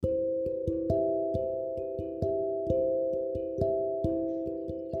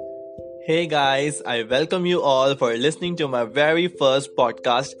Hey guys, I welcome you all for listening to my very first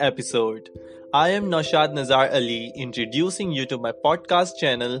podcast episode. I am Naushad Nazar Ali introducing you to my podcast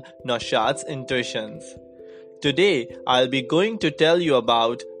channel Naushad's Intuitions. Today, I'll be going to tell you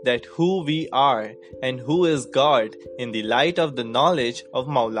about that who we are and who is God in the light of the knowledge of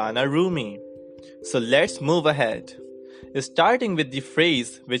Maulana Rumi. So let's move ahead. Starting with the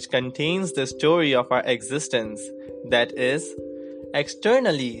phrase which contains the story of our existence, that is,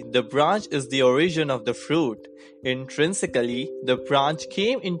 externally, the branch is the origin of the fruit. Intrinsically, the branch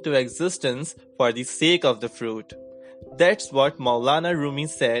came into existence for the sake of the fruit. That's what Maulana Rumi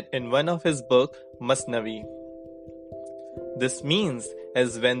said in one of his books, Masnavi. This means,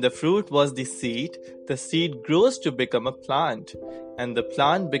 as when the fruit was the seed grows to become a plant, and the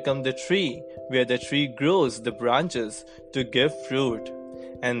plant becomes the tree, where the tree grows the branches to give fruit.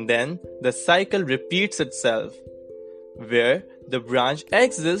 And then the cycle repeats itself, where the branch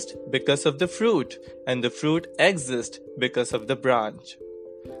exists because of the fruit, and the fruit exists because of the branch.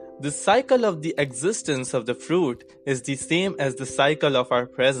 The cycle of the existence of the fruit is the same as the cycle of our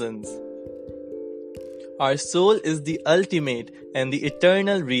presence. Our soul is the ultimate and the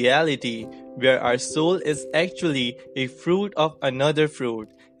eternal reality, where our soul is actually a fruit of another fruit,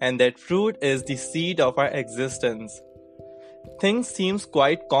 and that fruit is the seed of our existence. Things seems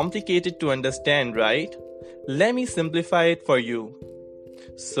quite complicated to understand, right? Let me simplify it for you.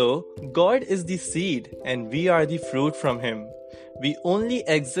 So, God is the seed and we are the fruit from Him. We only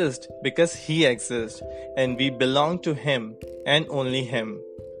exist because He exists, and we belong to Him and only Him.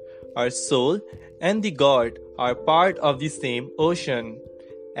 Our soul and the God are part of the same ocean.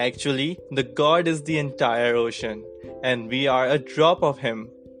 Actually, the God is the entire ocean, and we are a drop of Him,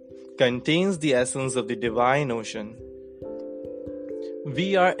 contains the essence of the divine ocean.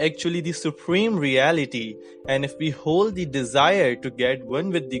 We are actually the supreme reality, and if we hold the desire to get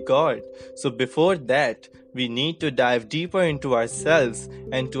one with the God, so before that, we need to dive deeper into ourselves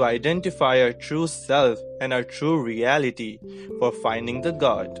and to identify our true self and our true reality for finding the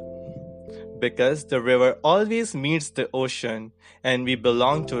God. Because the river always meets the ocean and we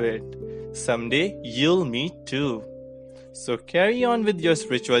belong to it. Someday you'll meet too. So carry on with your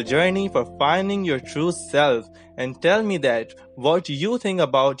spiritual journey for finding your true self and tell me that what you think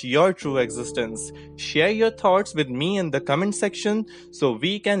about your true existence. Share your thoughts with me in the comment section so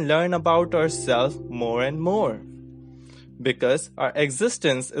we can learn about ourselves more and more. Because our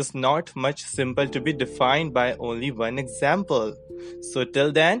existence is not much simple to be defined by only one example. So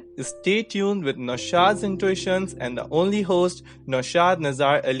till then, stay tuned with Naushad's Intuitions, and the only host, Naushad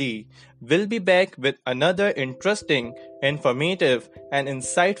Nazar Ali, will be back with another interesting, informative, and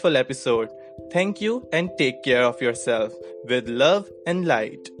insightful episode. Thank you and take care of yourself with love and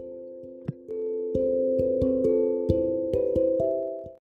light.